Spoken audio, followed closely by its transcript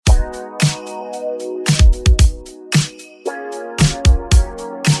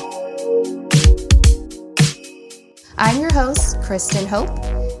I'm your host, Kristin Hope,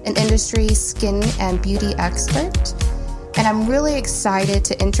 an industry skin and beauty expert, and I'm really excited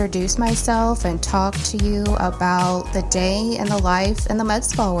to introduce myself and talk to you about the day and the life in the med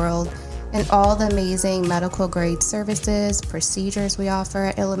spa world and all the amazing medical grade services, procedures we offer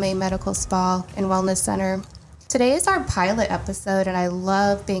at IlAMAI Spa Wellness Center. Today is our pilot episode, and I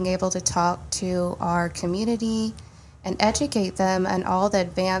love being able to talk to our community and educate them on all the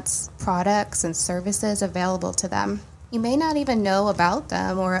advanced products and services available to them. You may not even know about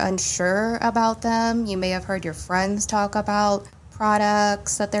them or unsure about them. You may have heard your friends talk about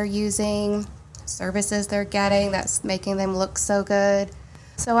products that they're using, services they're getting that's making them look so good.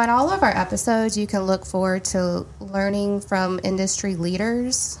 So in all of our episodes, you can look forward to learning from industry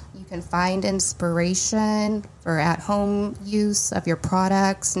leaders. You can find inspiration for at-home use of your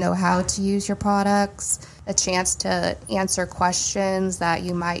products, know how to use your products, a chance to answer questions that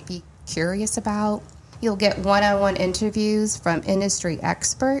you might be curious about. You'll get one-on-one interviews from industry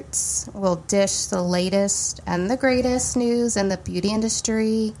experts. We'll dish the latest and the greatest news in the beauty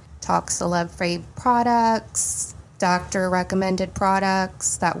industry, talk celeb-free products, doctor-recommended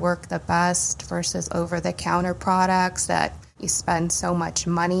products that work the best versus over-the-counter products that you spend so much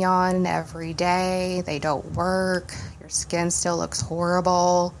money on every day. They don't work. Your skin still looks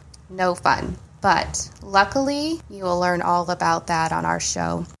horrible. No fun. But luckily, you will learn all about that on our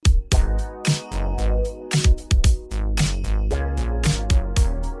show.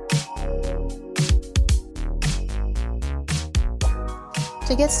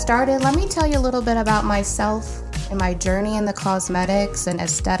 To get started, let me tell you a little bit about myself and my journey in the cosmetics and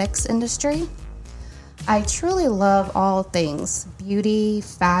aesthetics industry. I truly love all things beauty,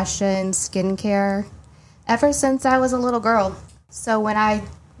 fashion, skincare, ever since I was a little girl. So when I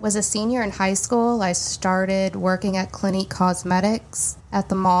was a senior in high school, I started working at Clinique Cosmetics at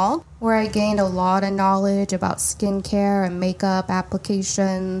the mall, where I gained a lot of knowledge about skincare and makeup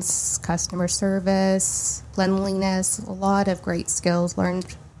applications, customer service, cleanliness, a lot of great skills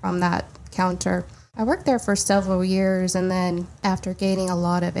learned from that counter. I worked there for several years, and then after gaining a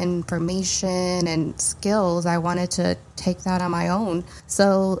lot of information and skills, I wanted to take that on my own.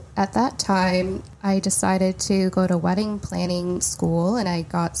 So at that time, I decided to go to wedding planning school, and I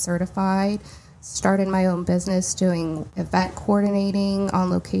got certified, started my own business doing event coordinating,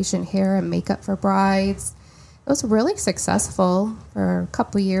 on-location hair and makeup for brides. It was really successful for a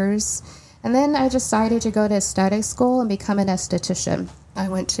couple years. And then I decided to go to aesthetic school and become an aesthetician. I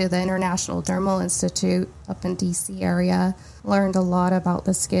went to the International Dermal Institute up in DC area, learned a lot about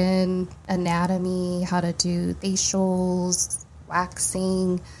the skin, anatomy, how to do facials,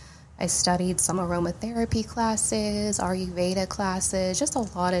 waxing. I studied some aromatherapy classes, Ayurveda classes, just a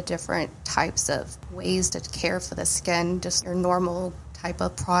lot of different types of ways to care for the skin, just your normal type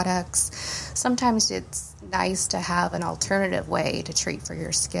of products. Sometimes it's nice to have an alternative way to treat for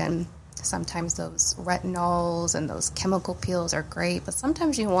your skin. Sometimes those retinols and those chemical peels are great, but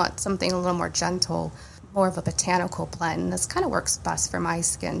sometimes you want something a little more gentle, more of a botanical blend. This kind of works best for my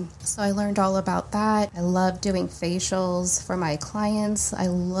skin. So I learned all about that. I love doing facials for my clients. I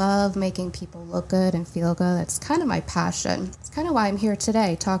love making people look good and feel good. That's kind of my passion. It's kind of why I'm here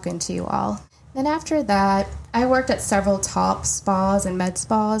today talking to you all. Then after that, I worked at several top spas and med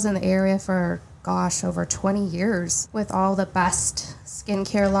spas in the area for over 20 years with all the best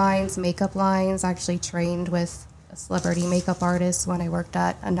skincare lines, makeup lines. I actually trained with a celebrity makeup artist when I worked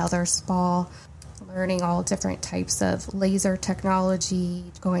at another spa, learning all different types of laser technology,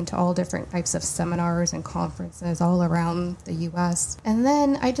 going to all different types of seminars and conferences all around the U.S. And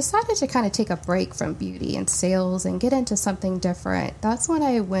then I decided to kind of take a break from beauty and sales and get into something different. That's when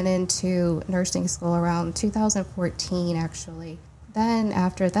I went into nursing school around 2014, actually. Then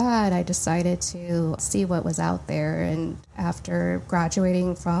after that, I decided to see what was out there. And after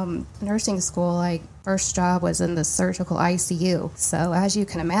graduating from nursing school, my first job was in the surgical ICU. So as you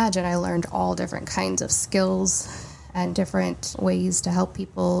can imagine, I learned all different kinds of skills and different ways to help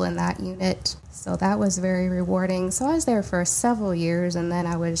people in that unit. So that was very rewarding. So I was there for several years, and then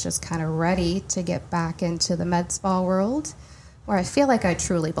I was just kind of ready to get back into the med spa world, where I feel like I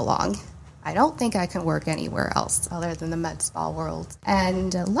truly belong. I don't think I can work anywhere else other than the med spa world.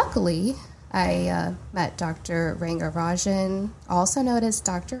 And luckily, I met Dr. Rangarajan, also known as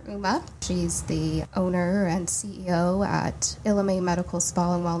Dr. Uma. She's the owner and CEO at IlAMAI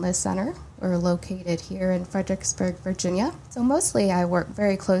Spa Wellness Center. We're located here in Fredericksburg, Virginia. So mostly I work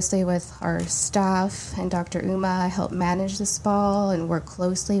very closely with our staff and Dr. Uma. I help manage the spa and work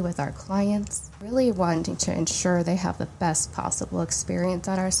closely with our clients, really wanting to ensure they have the best possible experience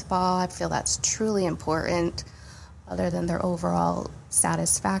at our spa. I feel that's truly important. Other than their overall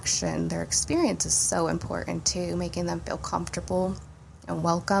satisfaction, their experience is so important too, making them feel comfortable and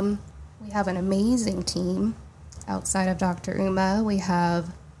welcome. We have an amazing team outside of Dr. Uma. We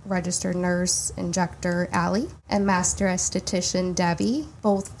have registered nurse injector Allie and master esthetician Debbie,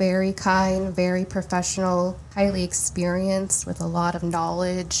 both very kind, very professional, highly experienced with a lot of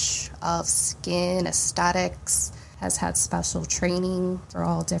knowledge of skin aesthetics, has had special training for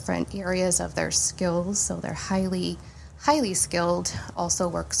all different areas of their skills, so they're highly skilled. Also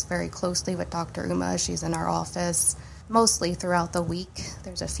works very closely with Dr. Uma. She's in our office mostly throughout the week.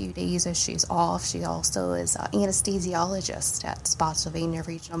 There's a few days as she's off. She also is an anesthesiologist at Spotsylvania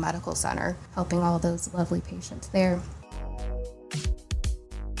Regional Medical Center, helping all those lovely patients there.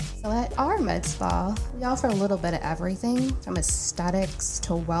 So at our med spa, we offer a little bit of everything from aesthetics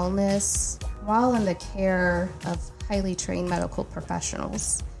to wellness, while in the care of highly trained medical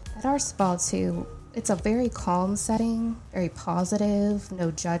professionals. At our spa too, it's a very calm setting, very positive, no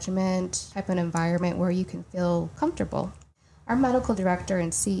judgment type of environment where you can feel comfortable. Our medical director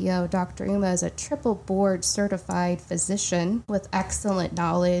and CEO, Dr. Uma, is a triple board certified physician with excellent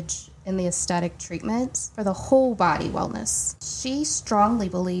knowledge in the aesthetic treatments for the whole body wellness. She strongly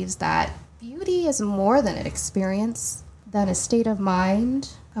believes that beauty is more than an experience, than a state of mind,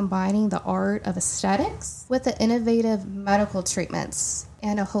 combining the art of aesthetics with the innovative medical treatments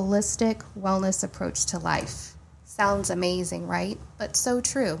and a holistic wellness approach to life. Sounds amazing, right? But so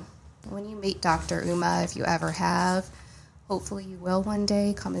true. When you meet Dr. Uma, if you ever have, hopefully you will one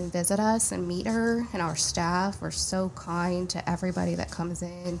day come and visit us and meet her and our staff. We're so kind to everybody that comes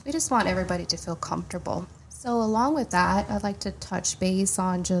in. We just want everybody to feel comfortable. So along with that, I'd like to touch base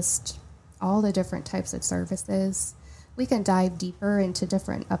on just all the different types of services. We can dive deeper into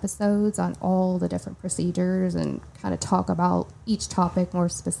different episodes on all the different procedures and kind of talk about each topic more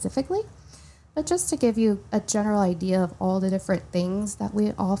specifically. But just to give you a general idea of all the different things that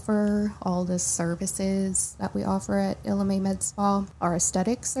we offer, all the services that we offer at IlAMAI Med Spa, our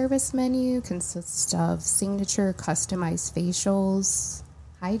aesthetic service menu consists of signature customized facials,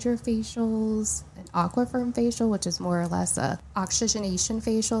 hydrofacials, an aquaform facial, which is more or less a oxygenation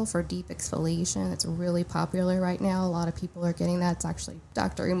facial for deep exfoliation. It's really popular right now. A lot of people are getting that. It's actually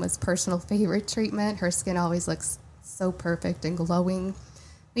Dr. Uma's personal favorite treatment. Her skin always looks so perfect and glowing.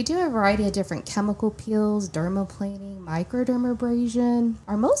 We do a variety of different chemical peels, dermaplaning, microdermabrasion.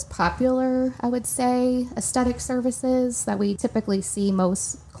 Our most popular, I would say, aesthetic services that we typically see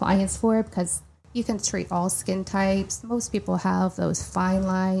most clients for, because you can treat all skin types. Most people have those fine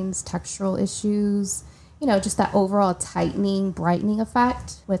lines, textural issues, just that overall tightening, brightening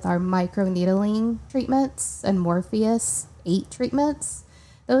effect with our microneedling treatments and Morpheus 8 treatments.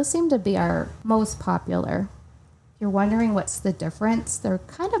 Those seem to be our most popular. If you're wondering what's the difference, they're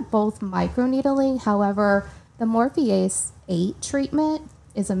kind of both microneedling. However, the Morpheus 8 treatment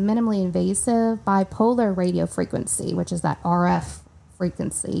is a minimally invasive bipolar radiofrequency, which is that RF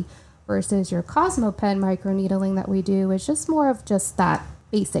frequency, versus your Cosmopen microneedling that we do is just more of just that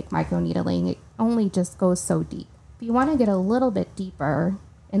basic microneedling. It only just goes so deep. If you want to get a little bit deeper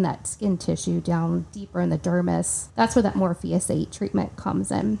in that skin tissue, down deeper in the dermis, that's where that Morpheus 8 treatment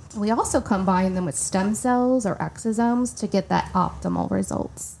comes in. We also combine them with stem cells or exosomes to get that optimal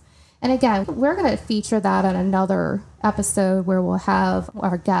results. And again, we're going to feature that on another episode where we'll have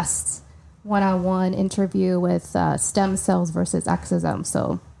our guests one-on-one interview with stem cells versus exosomes.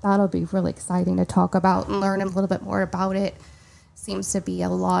 So that'll be really exciting to talk about and learn a little bit more about it. Seems to be a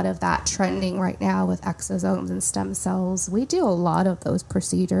lot of that trending right now with exosomes and stem cells. We do a lot of those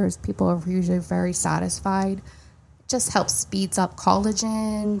procedures. People are usually very satisfied. It just helps speeds up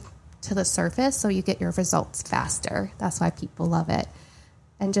collagen to the surface so you get your results faster. That's why people love it.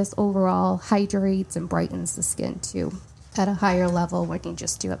 And just overall hydrates and brightens the skin too at a higher level when you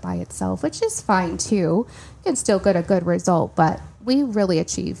just do it by itself, which is fine too. You can still get a good result, but we really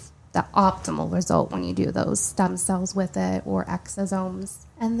achieve the optimal result when you do those stem cells with it or exosomes.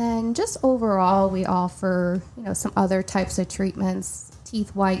 And then just overall, we offer, some other types of treatments,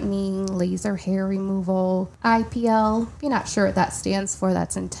 teeth whitening, laser hair removal, IPL. If you're not sure what that stands for,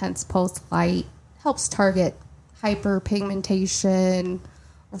 that's intense pulse light. Helps target hyperpigmentation,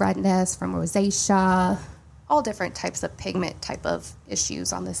 redness from rosacea, all different types of pigment type of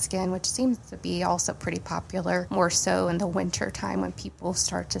issues on the skin, which seems to be also pretty popular, more so in the winter time when people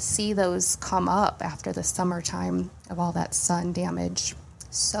start to see those come up after the summertime of all that sun damage.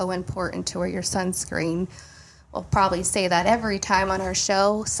 So important to wear your sunscreen. We'll probably say that every time on our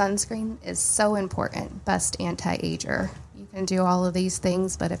show. Sunscreen is so important. Best anti-ager. You can do all of these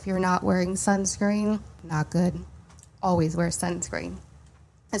things, but if you're not wearing sunscreen, not good. Always wear sunscreen.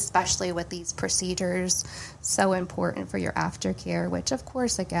 especially with these procedures, so important for your aftercare, which of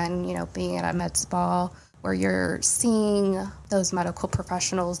course, again, being at a med spa where you're seeing those medical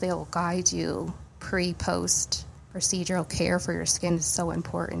professionals, they will guide you pre-post procedural care for your skin is so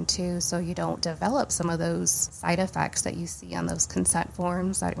important too, so you don't develop some of those side effects that you see on those consent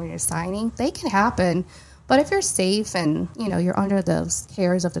forms that when you're signing. They can happen, but if you're safe and you're under those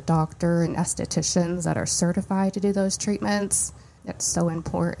cares of the doctor and estheticians that are certified to do those treatments, that's so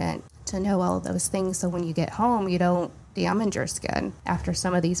important to know all of those things, so when you get home you don't damage your skin. After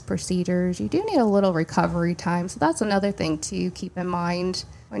some of these procedures, you do need a little recovery time, so that's another thing to keep in mind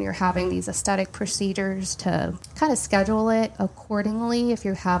when you're having these aesthetic procedures, to kind of schedule it accordingly. If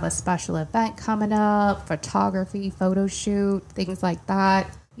you have a special event coming up, photography, photo shoot, things like that,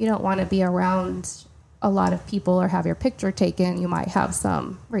 you don't want to be around a lot of people or have your picture taken. You might have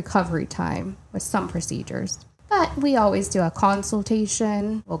some recovery time with some procedures. But we always do a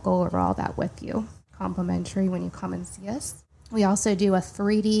consultation. We'll go over all that with you, complimentary when you come and see us. We also do a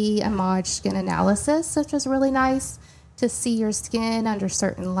 3D IlAMAI skin analysis, which is really nice to see your skin under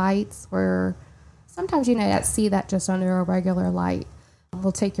certain lights, where sometimes you can't see that just under a regular light.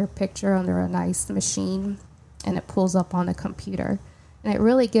 We'll take your picture under a nice machine and it pulls up on the computer. And it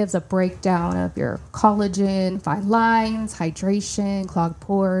really gives a breakdown of your collagen, fine lines, hydration, clogged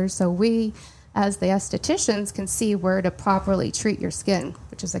pores. So we, as the estheticians, can see where to properly treat your skin,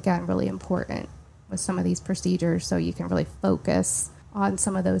 which is, again, really important with some of these procedures, so you can really focus on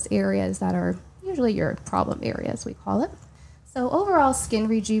some of those areas that are usually your problem areas, we call it. So overall skin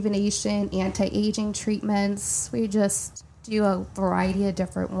rejuvenation, anti-aging treatments, we just do a variety of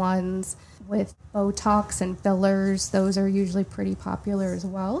different ones with Botox and fillers. Those are usually pretty popular as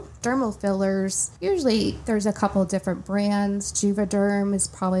well. Dermal fillers, usually there's a couple different brands. Juvederm is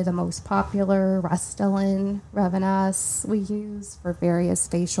probably the most popular. Restylane, Revenas we use for various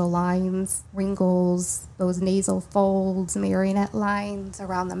facial lines, wrinkles, those nasal folds, marionette lines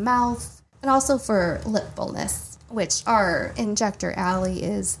around the mouth, and also for lip fullness, which our injector Allie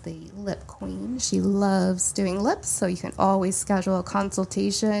is the lip queen. She loves doing lips, so you can always schedule a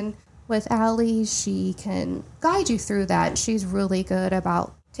consultation with Allie. She can guide you through that. She's really good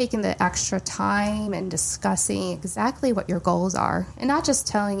about taking the extra time and discussing exactly what your goals are, and not just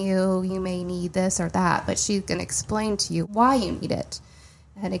telling you you may need this or that, but she can explain to you why you need it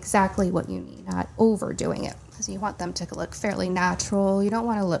and exactly what you need, not overdoing it, because you want them to look fairly natural. You don't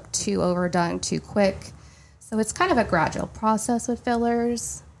want to look too overdone too quick. So it's kind of a gradual process with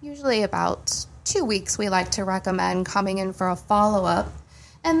fillers. Usually about 2 weeks we like to recommend coming in for a follow-up.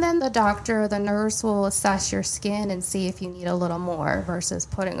 And then the doctor or the nurse will assess your skin and see if you need a little more versus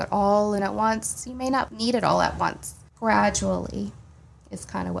putting it all in at once. You may not need it all at once. Gradually is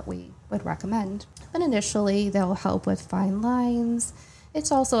kind of what we would recommend. But initially, they'll help with fine lines.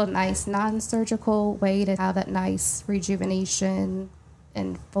 It's also a nice non-surgical way to have that nice rejuvenation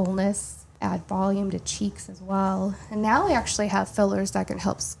and fullness. Add volume to cheeks as well. And now we actually have fillers that can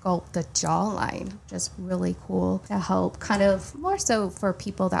help sculpt the jawline, just really cool to help kind of more so for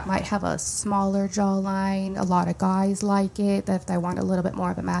people that might have a smaller jawline. A lot of guys like it, that if they want a little bit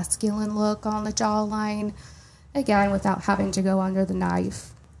more of a masculine look on the jawline, again, without having to go under the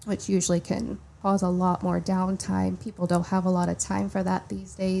knife, which usually can cause a lot more downtime. People don't have a lot of time for that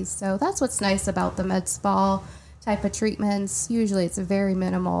these days. So that's what's nice about the med spa type of treatments. Usually it's a very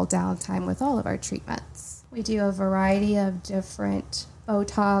minimal downtime with all of our treatments. We do a variety of different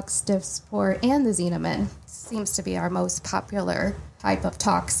Botox, Dysport, and the Xenamin. Seems to be our most popular type of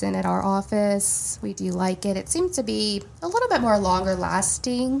toxin at our office. We do like it. It seems to be a little bit more longer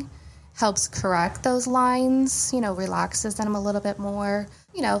lasting, helps correct those lines, relaxes them a little bit more.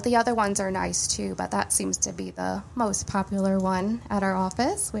 The other ones are nice too, but that seems to be the most popular one at our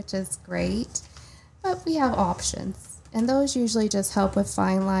office, which is great. But we have options, and those usually just help with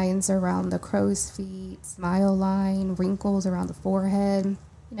fine lines around the crow's feet, smile line, wrinkles around the forehead,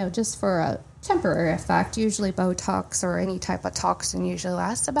 just for a temporary effect. Usually Botox or any type of toxin usually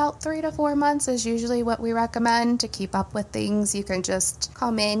lasts about 3 to 4 months is usually what we recommend to keep up with things. You can just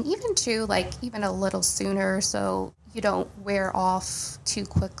come in even a little sooner, so you don't wear off too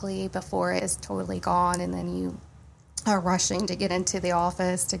quickly before it is totally gone, and then you are rushing to get into the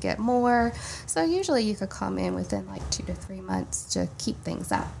office to get more. So usually you could come in within 2 to 3 months to keep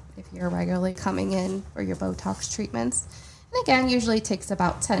things up if you're regularly coming in for your Botox treatments. And again, usually takes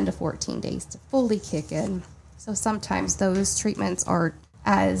about 10 to 14 days to fully kick in. So sometimes those treatments aren't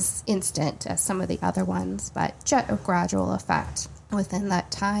as instant as some of the other ones, but a gradual effect within that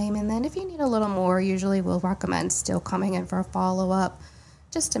time. And then if you need a little more, usually we'll recommend still coming in for a follow-up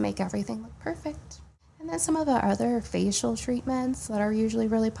just to make everything look perfect. And then some of the other facial treatments that are usually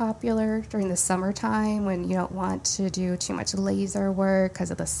really popular during the summertime when you don't want to do too much laser work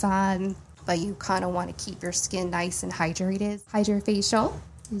because of the sun, but you kind of want to keep your skin nice and hydrated. Hydrofacial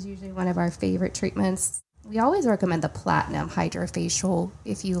is usually one of our favorite treatments. We always recommend the platinum hydrofacial.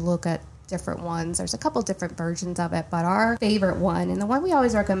 If you look at different ones, there's a couple different versions of it, but our favorite one, and the one we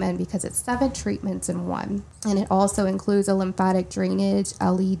always recommend because it's 7 treatments in one, and it also includes a lymphatic drainage,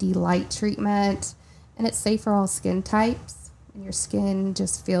 LED light treatment, and it's safe for all skin types. And your skin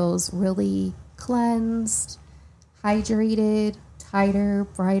just feels really cleansed, hydrated, tighter,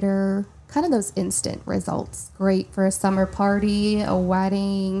 brighter, kind of those instant results. Great for a summer party, a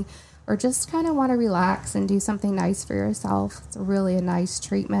wedding, or just kind of want to relax and do something nice for yourself. It's really a nice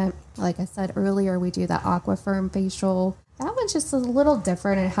treatment. Like I said earlier, we do the Aquafirm facial. That one's just a little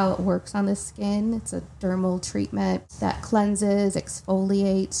different in how it works on the skin. It's a dermal treatment that cleanses,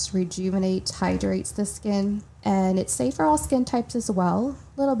 exfoliates, rejuvenates, hydrates the skin. And it's safe for all skin types as well.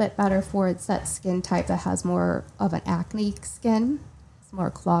 A little bit better for that skin type that has more of an acne skin. It's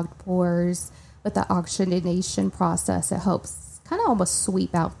more clogged pores. With the oxygenation process, it helps kind of almost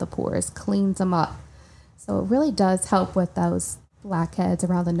sweep out the pores, cleans them up. So it really does help with those blackheads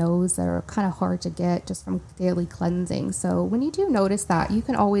around the nose that are kind of hard to get just from daily cleansing. So when you do notice that, you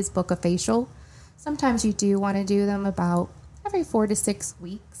can always book a facial. Sometimes you do want to do them about every 4 to 6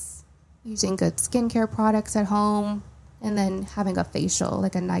 weeks, using good skincare products at home, and then having a facial,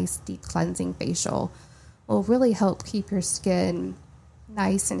 like a nice deep cleansing facial, will really help keep your skin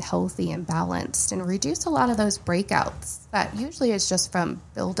nice and healthy and balanced and reduce a lot of those breakouts that usually is just from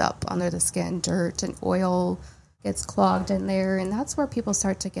buildup under the skin. Dirt and oil gets clogged in there, and that's where people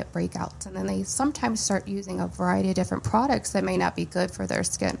start to get breakouts. And then they sometimes start using a variety of different products that may not be good for their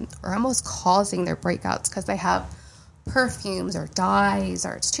skin or almost causing their breakouts because they have perfumes or dyes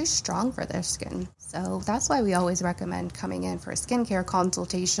or it's too strong for their skin. So that's why we always recommend coming in for a skincare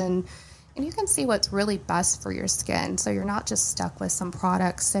consultation, and you can see what's really best for your skin. So you're not just stuck with some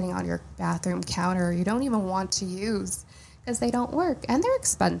products sitting on your bathroom counter you don't even want to use because they don't work and they're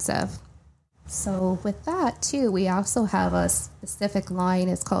expensive. So with that too, we also have a specific line.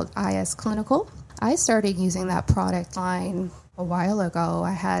 It's called IS Clinical. I started using that product line a while ago.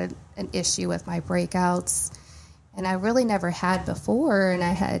 I had an issue with my breakouts, and I really never had before. And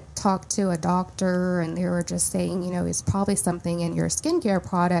I had talked to a doctor, and they were just saying, it's probably something in your skincare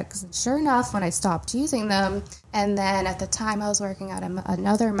products. And sure enough, when I stopped using them, and then at the time I was working at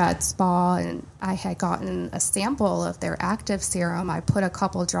another med spa, and I had gotten a sample of their active serum. I put a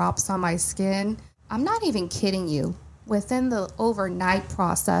couple drops on my skin. I'm not even kidding you. Within the overnight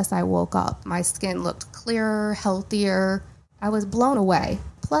process, I woke up. My skin looked clearer, healthier. I was blown away.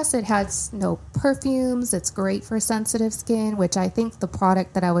 Plus, it has no perfumes. It's great for sensitive skin, which I think the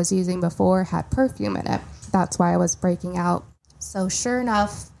product that I was using before had perfume in it. That's why I was breaking out. So sure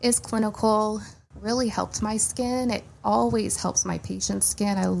enough, Is Clinical really helped my skin. It always helps my patient's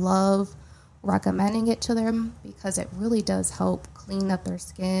skin. I love recommending it to them because it really does help clean up their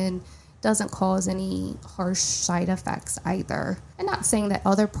skin. Doesn't cause any harsh side effects either. I'm not saying that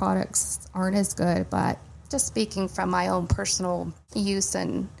other products aren't as good, but just speaking from my own personal use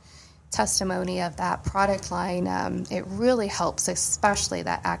and testimony of that product line, it really helps, especially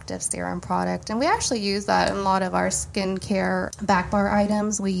that active serum product. And we actually use that in a lot of our skincare back bar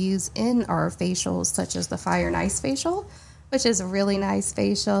items we use in our facials, such as the Fire and Ice facial, which is a really nice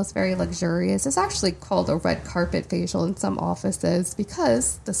facial. It's very luxurious. It's actually called a red carpet facial in some offices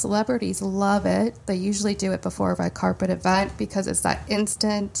because the celebrities love it. They usually do it before a red carpet event because it's that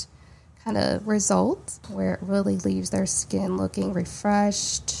instant kind of result where it really leaves their skin looking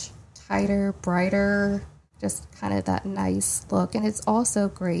refreshed, tighter, brighter, just kind of that nice look. And it's also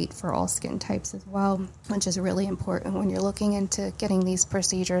great for all skin types as well, which is really important when you're looking into getting these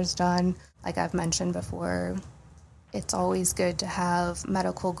procedures done. Like I've mentioned before, it's always good to have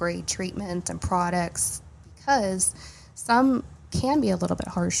medical grade treatments and products because some can be a little bit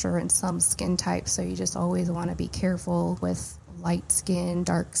harsher in some skin types. So you just always want to be careful with light skin,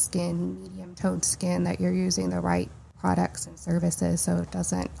 dark skin, medium toned skin, that you're using the right products and services so it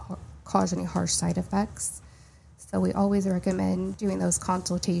doesn't cause any harsh side effects. So we always recommend doing those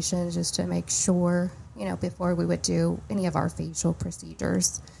consultations just to make sure, before we would do any of our facial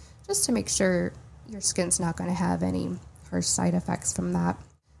procedures, just to make sure your skin's not going to have any harsh side effects from that.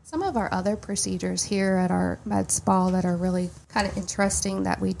 Some of our other procedures here at our med spa that are really kind of interesting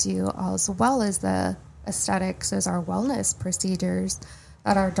that we do, as well as the aesthetics, is our wellness procedures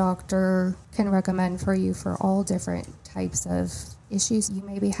that our doctor can recommend for you for all different types of issues you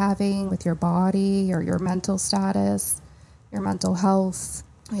may be having with your body or your mental status, your mental health.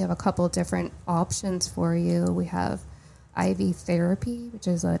 We have a couple different options for you. We have IV therapy, which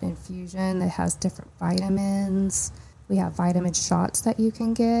is an infusion that has different vitamins. We have vitamin shots that you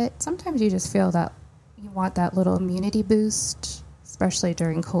can get. Sometimes you just feel that you want that little immunity boost, especially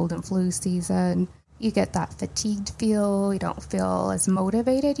during cold and flu season. You get that fatigued feel. You don't feel as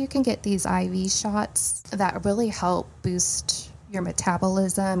motivated. You can get these IV shots that really help boost your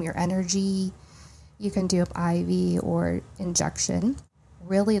metabolism, your energy. You can do IV or injection.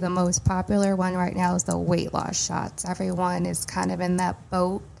 Really, the most popular one right now is the weight loss shots. Everyone is kind of in that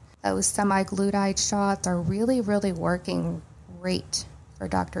boat. Those semi-glutide shots are really, really working great for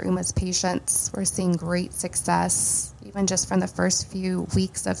Dr. Uma's patients. We're seeing great success, even just from the first few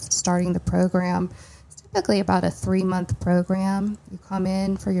weeks of starting the program. It's typically about a 3-month program. You come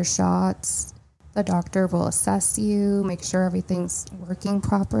in for your shots. The doctor will assess you, make sure everything's working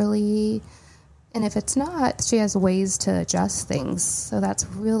properly. And if it's not, she has ways to adjust things. So that's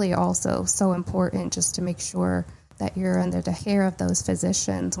really also so important, just to make sure that you're under the care of those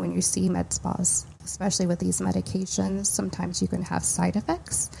physicians when you see med spas, especially with these medications. Sometimes you can have side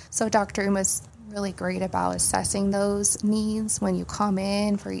effects. So Dr. Uma's really great about assessing those needs when you come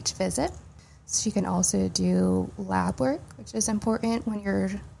in for each visit. She can also do lab work, which is important when you're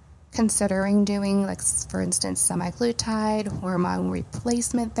considering doing, like, for instance, semaglutide, hormone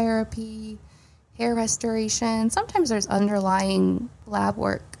replacement therapy, hair restoration. Sometimes there's underlying lab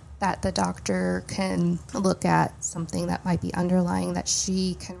work that the doctor can look at, something that might be underlying that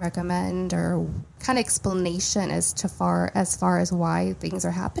she can recommend, or kind of explanation as far as why things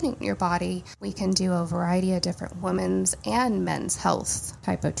are happening in your body. We can do a variety of different women's and men's health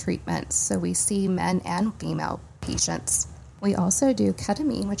type of treatments. So we see men and female patients. We also do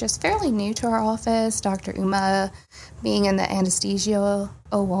ketamine, which is fairly new to our office. Dr. Uma, being in the anesthesia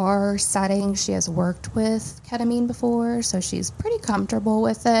OR setting, she has worked with ketamine before, so she's pretty comfortable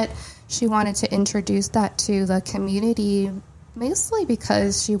with it. She wanted to introduce that to the community, mostly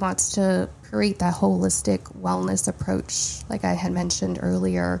because she wants to create that holistic wellness approach, like I had mentioned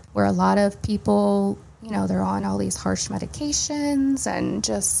earlier, where a lot of people, they're on all these harsh medications and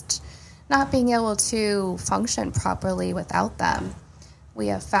just not being able to function properly without them. We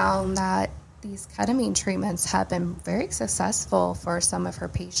have found that these ketamine treatments have been very successful for some of her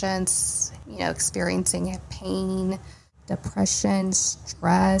patients, experiencing pain, depression,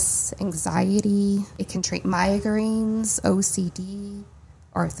 stress, anxiety. It can treat migraines, OCD,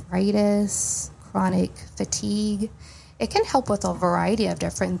 arthritis, chronic fatigue. It can help with a variety of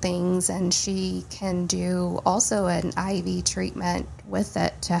different things, and she can do also an IV treatment with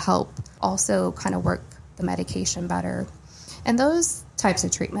it to help also kind of work the medication better. And those types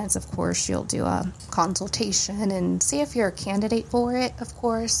of treatments, of course, she'll do a consultation and see if you're a candidate for it, of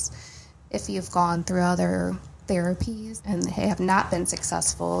course. If you've gone through other therapies and they have not been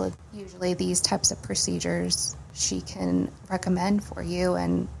successful, usually these types of procedures she can recommend for you,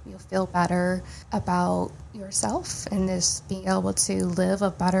 and you'll feel better about yourself and just being able to live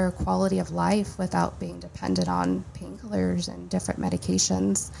a better quality of life without being dependent on painkillers and different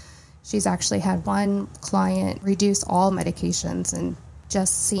medications. She's actually had one client reduce all medications, and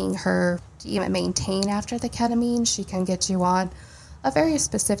just seeing her to even maintain after the ketamine, she can get you on a very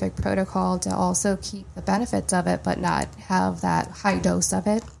specific protocol to also keep the benefits of it but not have that high dose of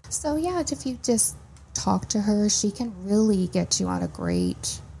it. So yeah, if you just talk to her, she can really get you on a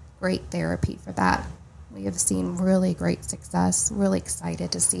great therapy for that. We have seen really great success. Really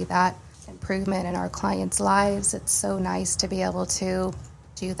excited to see that improvement in our clients' lives. It's so nice to be able to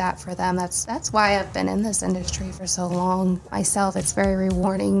do that for them. That's why I've been in this industry for so long. Myself, it's very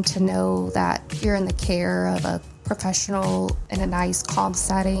rewarding to know that you're in the care of a professional in a nice, calm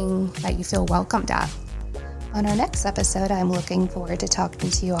setting that you feel welcomed at. On our next episode, I'm looking forward to talking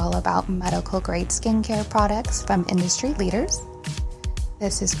to you all about medical-grade skincare products from industry leaders.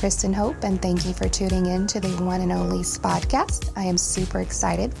 This is Kristin Hope, and thank you for tuning in to the one and only Spodcast. I am super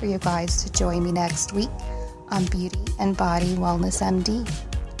excited for you guys to join me next week on Beauty and Body Wellness MD.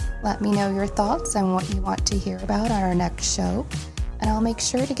 Let me know your thoughts and what you want to hear about on our next show, and I'll make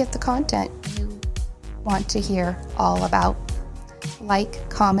sure to get the content you want to hear all about. Like,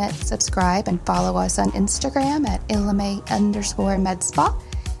 comment, subscribe, and follow us on Instagram at IlAMAI_MedSpa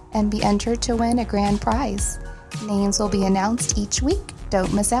and be entered to win a grand prize. Names will be announced each week.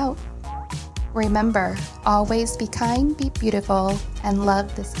 Don't miss out. Remember, always be kind, be beautiful, and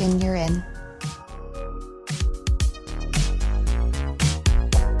love the skin you're in.